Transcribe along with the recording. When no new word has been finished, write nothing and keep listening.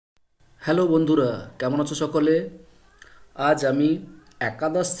Hello বন্ধুরা, কেমন আছো সকলে? আজ আমি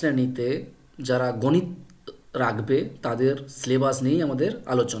একাদশ শ্রেণীতে যারা গণিত রাখবে তাদের সিলেবাস নিয়েই আমাদের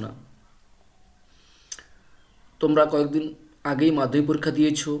আলোচনা। তোমরা কয়েকদিন আগেই মাধ্যমিক পরীক্ষা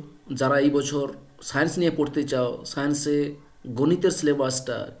দিয়েছো। যারা এই বছর সায়েন্স নিয়ে পড়তে চাও, সায়েন্সে গণিতের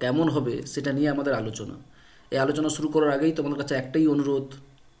সিলেবাসটা কেমন হবে সেটা নিয়ে আমাদের আলোচনা। এই আলোচনা শুরু করার আগেই তোমাদের কাছে একটাই অনুরোধ,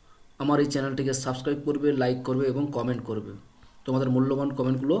 আমার এই চ্যানেলটিকে সাবস্ক্রাইব করবে, লাইক করবে এবং কমেন্ট করবে। তোমাদের মূল্যবান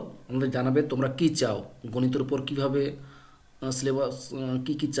কমেন্টগুলো আমাদের জানাবে তোমরা কি চাও, গণিতের উপর কীভাবে সিলেবাস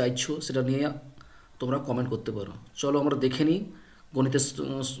কী কী চাইছো সেটা নিয়ে তোমরা কমেন্ট করতে পারো। চলো আমরা দেখে নিই গণিতের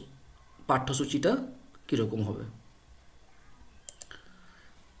পাঠ্যসূচিটা কীরকম হবে।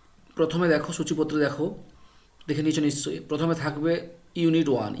 প্রথমে দেখো, সূচিপত্রে দেখো, দেখে নিয়েছো নিশ্চয়ই। প্রথমে থাকবে ইউনিট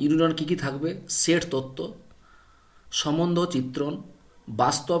ওয়ান। ইউনিট ওয়ান কী কী থাকবে? সেট তত্ত্ব, সম্বন্ধ চিত্রণ,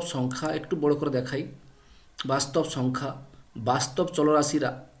 বাস্তব সংখ্যা, একটু বড় করে দেখাই, বাস্তব সংখ্যা, বাস্তব চলরাশির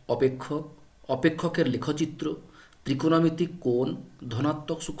অপেক্ষক, অপেক্ষকের লেখচিত্র, ত্রিকোণমিতিক কোণ,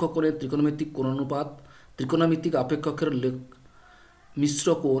 ধনাত্মক সূক্ষ্মকোণের ত্রিকোণমিতিক কোণানুপাত, ত্রিকোণমিতিক অপেক্ষকের মিশ্র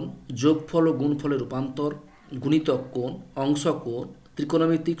কোণ, যোগফল ও গুণফলের রূপান্তর, গুণিতক কোণ, অংশ কোণ,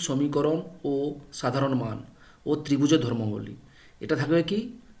 ত্রিকোণমিতিক সমীকরণ ও সাধারণ মান ও ত্রিভুজের ধর্মাবলী। এটা থাকবে কি?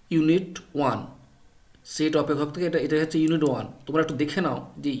 Unit one. সেট অপেক্ষক থেকে এটা এটা হচ্ছে ইউনিট ওয়ান। তোমরা একটু দেখে নাও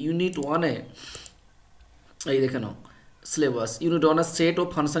যে ইউনিট ওয়ানে, এই দেখে নাও সিলেবাস। ইউনিট ওয়ানের সেট ও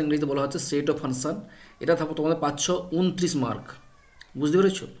ফাংশন, ইংরেজিতে বলা হচ্ছে সেট ও ফাংশন। এটা থাকবে তোমাদের 529 মার্ক। বুঝতে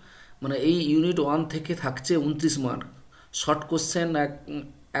পেরেছো? মানে এই ইউনিট ওয়ান থেকে থাকছে 29 মার্ক। শর্ট কোশ্চেন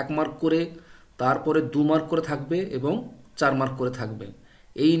এক মার্ক করে, তারপরে 2 মার্ক করে থাকবে এবং 4 মার্ক করে থাকবে।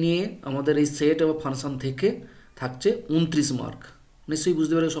 এই নিয়ে আমাদের এই সেট এবং ফাংশন থেকে থাকছে 29 মার্ক। নিশ্চয়ই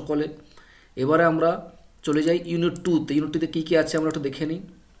বুঝতে পেরেছো সকলে। এবারে আমরা চলে যাই ইউনিট টুতে। ইউনিট টুতে কী কী আছে আমরা একটু দেখে নিই।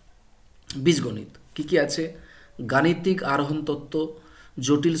 বীজগণিত কী কী আছে? গাণিতিক আরোহণ তত্ত্ব,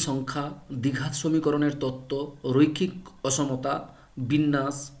 জটিল সংখ্যা, দ্বিঘাত সমীকরণের তত্ত্ব, রৈখিক অসমতা,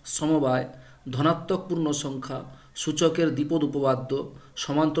 বিন্যাস, সমবায়, ধনাত্মক পূর্ণ সংখ্যা, সূচকের দ্বিপদ উপপাদ্য,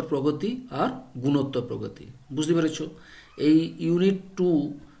 সমান্তর প্রগতি আর গুণোত্তর প্রগতি। বুঝতে পেরেছ? এই ইউনিট টু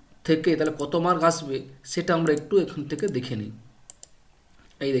থেকে তাহলে কত মার্ক আসবে সেটা আমরা একটু এখান থেকে দেখে নিই।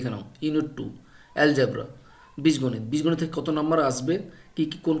 এই দেখে নাও ইউনিট টু অ্যালজেব্রা, বীজগণিত। বীজগণিত থেকে কত নম্বর আসবে, কী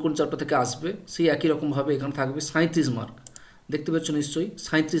কী কোন কোন চ্যাপ্টার থেকে আসবে, সেই একই রকমভাবে এখানে থাকবে 37 মার্ক। দেখতে পাচ্ছ নিশ্চয়ই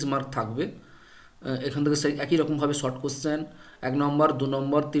 37 মার্ক থাকবে। এখান থেকে সেই একই রকমভাবে শর্ট কোশ্চেন 1 নম্বর, 2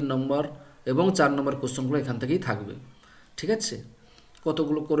 নম্বর, 3 নম্বর এবং 4 নম্বর কোশ্চেনগুলো এখান থেকেই থাকবে। ঠিক আছে?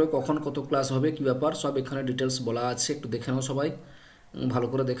 কতগুলো করে কখন কত ক্লাস হবে কী ব্যাপার সব এখানে ডিটেলস বলা আছে, একটু দেখে নাও সবাই, ভালো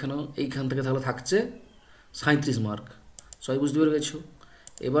করে দেখে নাও। এইখান থেকে তাহলে থাকছে 37 মার্ক। সবাই বুঝতে পেরে গেছো?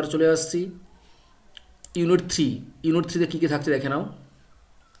 এবার চলে আসছি ইউনিট থ্রি। ইউনিট থ্রিতে কী কী থাকছে দেখে নাও।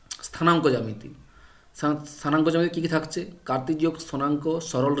 স্থানাঙ্ক জ্যামিতি। স্থানাঙ্ক জ্যামিতি কী কী থাকছে? কার্তেজীয় স্থানাঙ্ক,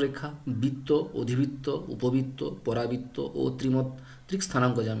 সরল রেখা, বৃত্ত, অধিবৃত্ত, উপবৃত্ত, পরাবৃত্ত ও ত্রিমাত্রিক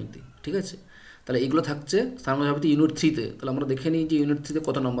স্থানাঙ্ক জ্যামিতি। ঠিক আছে? তাহলে এগুলো থাকছে স্থানাঙ্ক জ্যামিতি ইউনিট থ্রিতে। তাহলে আমরা দেখে নিই যে ইউনিট থ্রিতে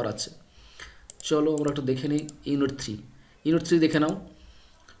কত নম্বর আছে। চলো আমরা একটু দেখে নিই ইউনিট থ্রি। ইউনিট থ্রি দেখে নাও।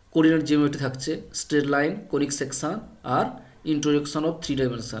 কোঅর্ডিনেট জিওমেট্রি থাকছে, straight line, conic section R introduction of 3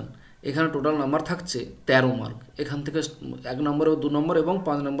 dimension. এখানে টোটাল নাম্বার থাকছে 13 মার্ক। এখান থেকে 1 নম্বর, 2 নম্বর এবং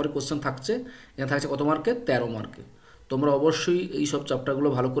 5 নম্বরের কোশ্চেন থাকছে। এখানে থাকছে কত মার্কে? 13 মার্কে। তোমরা অবশ্যই এই সব চ্যাপ্টারগুলো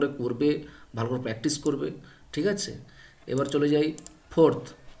ভালো করে করবে, ভালো করে প্র্যাকটিস করবে। ঠিক আছে? এবার চলে যাই ফোর্থ।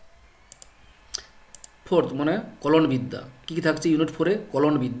 মানে কলনবিদ্যা। কী কী থাকছে ইউনিট ফোরে?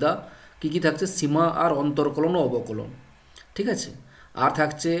 কলনবিদ্যা। কী কী থাকছে? সীমা আর অন্তর্কলন ও অবকলন। ঠিক আছে? আর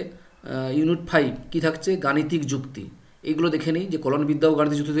থাকছে ইউনিট ফাইভ। কী থাকছে? গাণিতিক যুক্তি। এইগুলো দেখে নিই যে কলনবিদ্যা ও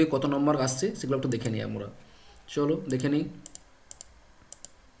গাণিতিক যুক্তি থেকে কত নম্বর আসছে সেগুলো একটু দেখে নিই আমরা। চলো দেখে নিই।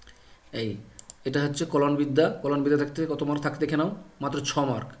 এই এটা হচ্ছে কলনবিদ্যা। কলনবিদ্যা থাকতে কত মার্ক থাকতে দেখে নাও, মাত্র 6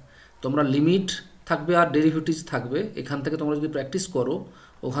 মার্ক। তোমরা লিমিট থাকবে আর ডেরিভেটিভস থাকবে। এখান থেকে তোমরা যদি প্র্যাকটিস করো,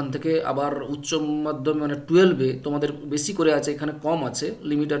 ওখান থেকে আবার উচ্চ মাধ্যমিক মানে 12-এ তোমাদের বেশি করে আছে, এখানে কম আছে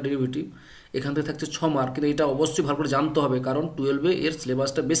লিমিট আর ডেরিভেটিভ। এখান থেকে থাকছে 6 মার্ক। কিন্তু এটা অবশ্যই ভালো করে জানতে হবে, কারণ 12-এ এর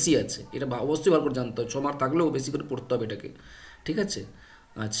সিলেবাসটা বেশি আছে। এটা অবশ্যই ভালো করে জানতে হবে। 6 মার্ক থাকলেও বেশি করে পড়তে হবে এটাকে। ঠিক আছে?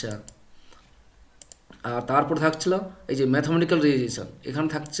 আচ্ছা, আর তারপর থাকছিল এই যে ম্যাথামেটিক্যাল রিয়েলাইজেশন। এখানে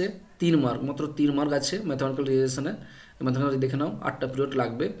থাকছে 3 মার্ক, মাত্র 3 মার্ক আছে ম্যাথামেটিক্যাল রিয়েলাইজেশনে। ম্যাথামেটিক্যাল দেখে নাও, 8টা পিরিয়ড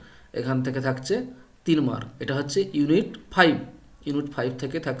লাগবে। এখান থেকে থাকছে 3 মার্ক। এটা হচ্ছে ইউনিট ফাইভ। ইউনিট ফাইভ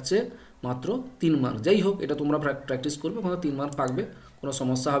থেকে থাকছে মাত্র 3 মার্ক। যাই হোক, এটা তোমরা প্র্যাকটিস করবে, ওখানে 3 মার্ক পাকবে, কোনো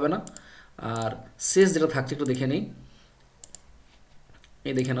সমস্যা হবে না। আর শেষ যেটা থাকছে একটু দেখে নেই।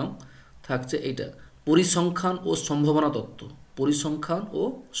 এই দেখে নাও, থাকছে এইটা পরিসংখ্যান ও সম্ভাবনা তত্ত্ব। পরিসংখ্যান ও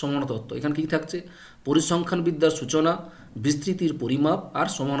সম্ভাবনা তত্ত্ব। এখানে কী থাকছে? পরিসংখ্যান বিদ্যার সূচনা, বিস্তৃতির পরিমাপ আর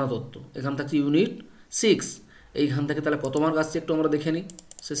সম্ভাবনা তত্ত্ব। এখান থাকছে ইউনিট 6। এইখান থেকে তাহলে কত মার্ক আসছে একটু আমরা দেখে নিই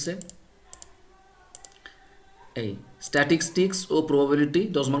শেষে। এই স্ট্যাটিস্টিক্স ও প্রবাবিলিটি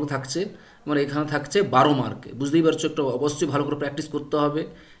 10 মার্ক থাকছে, মানে এখানে থাকছে 12 মার্কে। বুঝতেই পারছো, একটু অবশ্যই ভালো করে প্র্যাকটিস করতে হবে।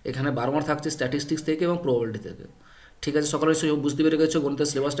 এখানে 12 মার্ক থাকছে স্ট্যাটিস্টিক্স থেকে এবং প্রবাবিলিটি থেকে। ঠিক আছে, সকলে বুঝতে পেরে গেছো গণিতের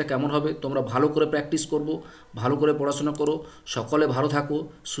সিলেবাসটা কেমন হবে। তোমরা ভালো করে প্র্যাকটিস করবো, ভালো করে পড়াশোনা করো। সকলে ভালো থাকো,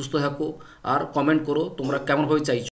 সুস্থ থাকো, আর কমেন্ট করো তোমরা কেমনভাবে চাইছো।